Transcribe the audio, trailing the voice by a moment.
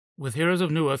With Heroes of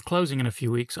Newerth closing in a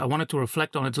few weeks, I wanted to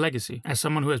reflect on its legacy. As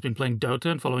someone who has been playing Dota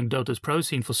and following Dota's pro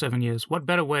scene for 7 years, what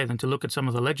better way than to look at some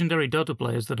of the legendary Dota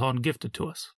players that Hon gifted to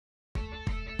us.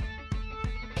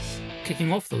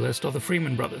 Kicking off the list are the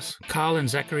Freeman Brothers. Kyle and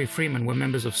Zakari Freeman were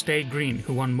members of Stay Green,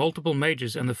 who won multiple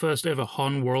majors and the first ever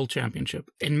Hon World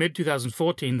Championship. In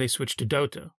mid-2014, they switched to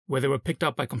Dota, where they were picked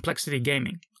up by Complexity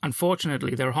Gaming.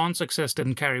 Unfortunately, their Hon success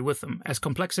didn't carry with them, as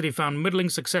Complexity found middling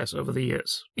success over the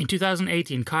years. In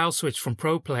 2018, Kyle switched from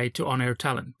pro play to on-air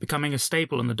talent, becoming a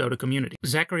staple in the Dota community.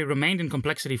 Zakari remained in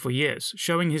Complexity for years,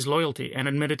 showing his loyalty, an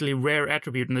admittedly rare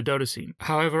attribute in the Dota scene.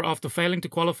 However, after failing to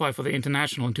qualify for the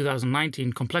International in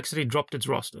 2019, Complexity dropped its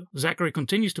roster. Zakari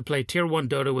continues to play Tier 1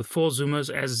 Dota with 4 Zoomers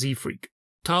as ZFreak.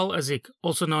 Tal Azik,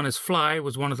 also known as Fly,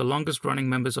 was one of the longest-running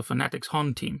members of Fnatic's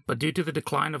Hon team, but due to the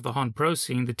decline of the Hon pro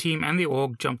scene, the team and the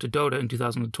org jumped to Dota in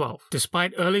 2012.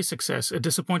 Despite early success, a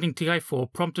disappointing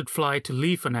TI4 prompted Fly to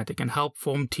leave Fnatic and help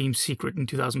form Team Secret in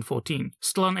 2014.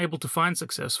 Still unable to find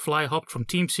success, Fly hopped from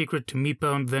Team Secret to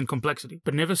Meepo and then Complexity,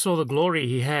 but never saw the glory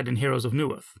he had in Heroes of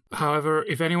Newerth. However,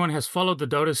 if anyone has followed the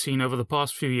Dota scene over the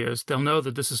past few years, they'll know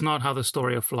that this is not how the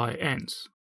story of Fly ends.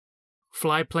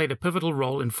 Fly played a pivotal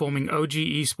role in forming OG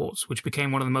Esports, which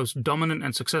became one of the most dominant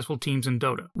and successful teams in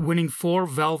Dota, winning 4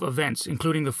 Valve events,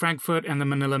 including the Frankfurt and the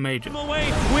Manila Major. We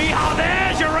are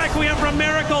there, your Requiem from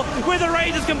Miracle, with the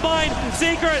Raiders combined.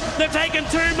 Secret, they've taken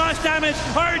too much damage.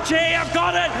 OG have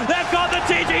got it, they've got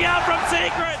the TG out from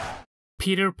Secret.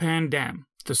 Peter Pan Dam,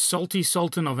 the salty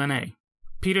sultan of NA.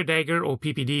 Peter Dager, or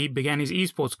PPD, began his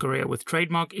esports career with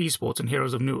Trademark Esports in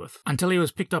Heroes of Newerth, until he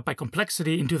was picked up by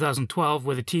Complexity in 2012,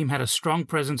 where the team had a strong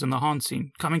presence in the Hon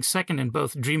scene, coming second in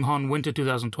both DreamHon Winter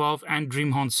 2012 and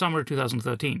DreamHon Summer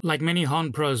 2013. Like many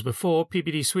Hon pros before,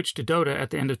 PPD switched to Dota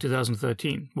at the end of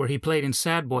 2013, where he played in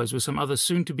Sad Boys with some other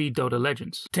soon-to-be Dota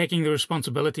legends. Taking the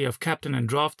responsibility of captain and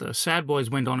drafter, Sad Boys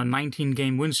went on a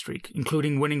 19-game win streak,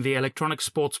 including winning the Electronic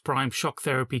Sports Prime Shock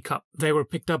Therapy Cup. They were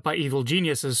picked up by Evil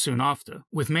Geniuses soon after,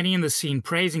 with many in the scene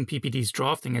praising PPD's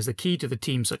drafting as the key to the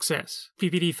team's success.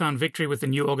 PPD found victory with the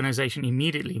new organization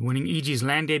immediately, winning EG's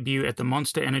LAN debut at the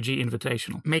Monster Energy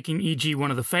Invitational, making EG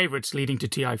one of the favorites leading to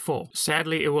TI4.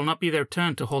 Sadly, it will not be their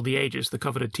turn to hold the Aegis, the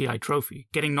coveted TI trophy,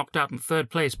 getting knocked out in 3rd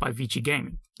place by Vici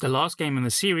Gaming. The last game in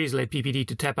the series led PPD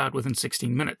to tap out within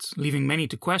 16 minutes, leaving many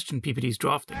to question PPD's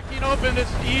drafting. Backing open this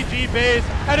EG base,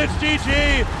 and it's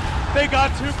GG! They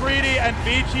got too greedy, and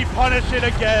Vici punished it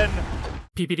again.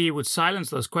 PPD would silence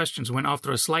those questions when,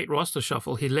 after a slight roster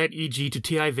shuffle, he led EG to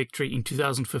TI victory in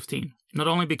 2015, not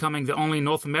only becoming the only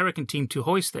North American team to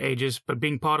hoist the Aegis, but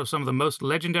being part of some of the most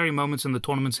legendary moments in the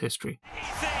tournament's history. It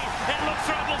looks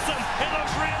troublesome, it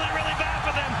looks really, really bad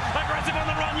for them. Aggressive on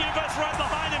the run, Universe right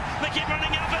behind him. They keep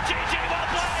running out, but GG, well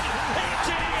played!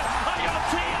 EG are your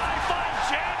TI5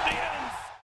 champions!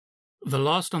 The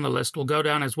last on the list will go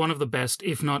down as one of the best,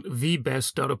 if not the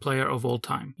best, Dota player of all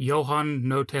time, Johan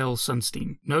No-Tail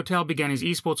Sunstein. No-Tail began his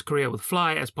esports career with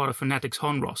Fly as part of Fnatic's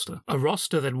Hon roster, a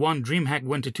roster that won DreamHack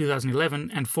Winter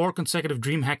 2011 and 4 consecutive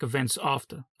DreamHack events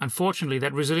after. Unfortunately,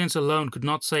 that resilience alone could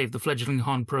not save the fledgling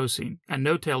Hon pro scene, and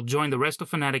No-Tail joined the rest of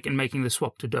Fnatic in making the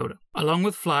swap to Dota. Along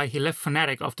with Fly, he left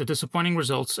Fnatic after disappointing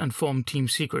results and formed Team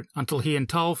Secret, until he and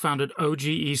Tal founded OG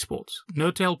Esports.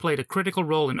 No-Tail played a critical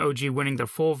role in OG winning their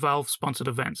 4 Valve-sponsored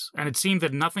events, and it seemed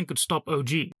that nothing could stop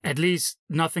OG. At least,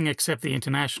 nothing except the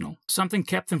International. Something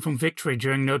kept them from victory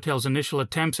during No-Tail's initial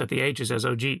attempts at the Aegis as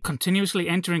OG, continuously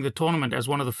entering the tournament as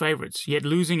one of the favorites, yet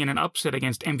losing in an upset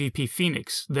against MVP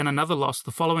Phoenix, then another loss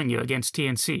the following year against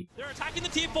TNC. They're attacking the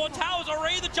tier 4 towers,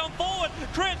 already the jump forward.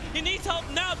 Crit, he needs help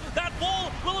now. That wall,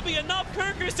 will it be enough?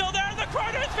 Kuku's still there, and the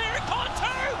chronosphere is gone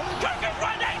too! Kuku's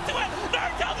right next to it!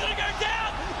 No-Tail's gonna go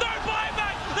down! No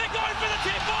buyback! They're going for the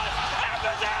tier 4!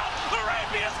 Amber's out!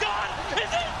 Arabia's gone!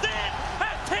 Is it dead?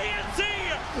 Has TNC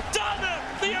done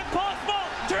the impossible?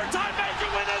 2-time major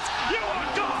winners, you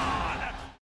are gone!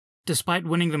 Despite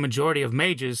winning the majority of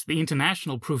majors, the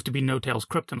International proved to be No-Tail's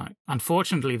kryptonite.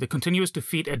 Unfortunately, the continuous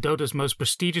defeat at Dota's most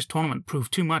prestigious tournament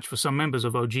proved too much for some members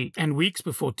of OG, and weeks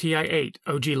before TI8,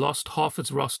 OG lost half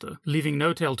its roster, leaving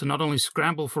No-Tail to not only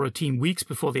scramble for a team weeks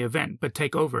before the event, but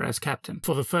take over as captain.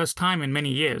 For the first time in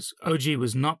many years, OG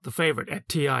was not the favorite at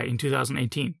TI in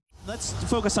 2018. Let's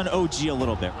focus on OG a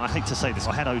little bit. I hate to say this,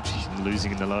 I had OG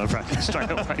losing in the lower bracket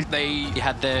straight away. They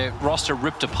had their roster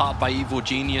ripped apart by Evil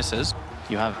Geniuses.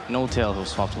 You have No-Tail who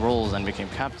swapped roles and became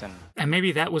captain. And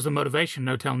maybe that was the motivation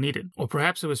No-Tail needed, or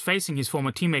perhaps it was facing his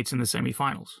former teammates in the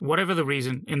semi-finals. Whatever the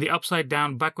reason, in the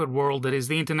upside-down, backward world that is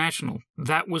the International,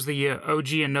 that was the year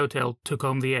OG and No-Tail took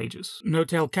home the Aegis.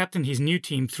 No-Tail captained his new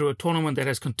team through a tournament that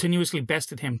has continuously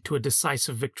bested him to a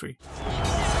decisive victory. To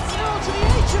the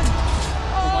agent!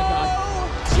 Oh my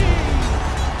god.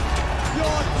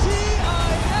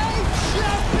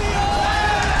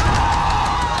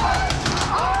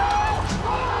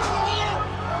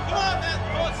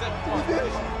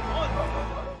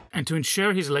 to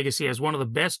ensure his legacy as one of the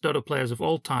best Dota players of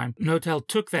all time, N0tail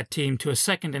took that team to a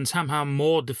second and somehow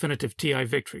more definitive TI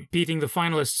victory, beating the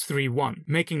finalists 3-1,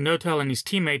 making N0tail and his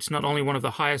teammates not only one of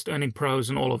the highest earning pros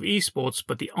in all of esports,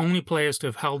 but the only players to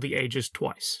have held the Aegis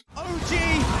twice. OG,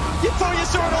 you thought you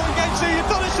saw it all in game 2, you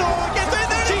thought you saw it all in game 3,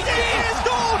 then GG is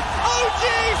scored! OG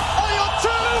are your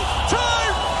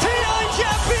two-time TI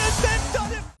champions, then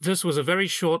done it! This was a very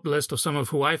short list of some of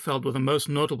who I felt were the most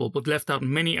notable, but left out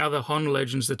many other HON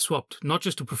legends that swapped, not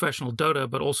just to professional Dota,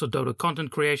 but also Dota content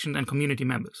creation and community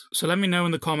members. So let me know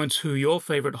in the comments who your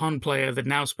favorite HON player that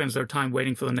now spends their time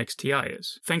waiting for the next TI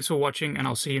is. Thanks for watching, and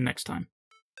I'll see you next time.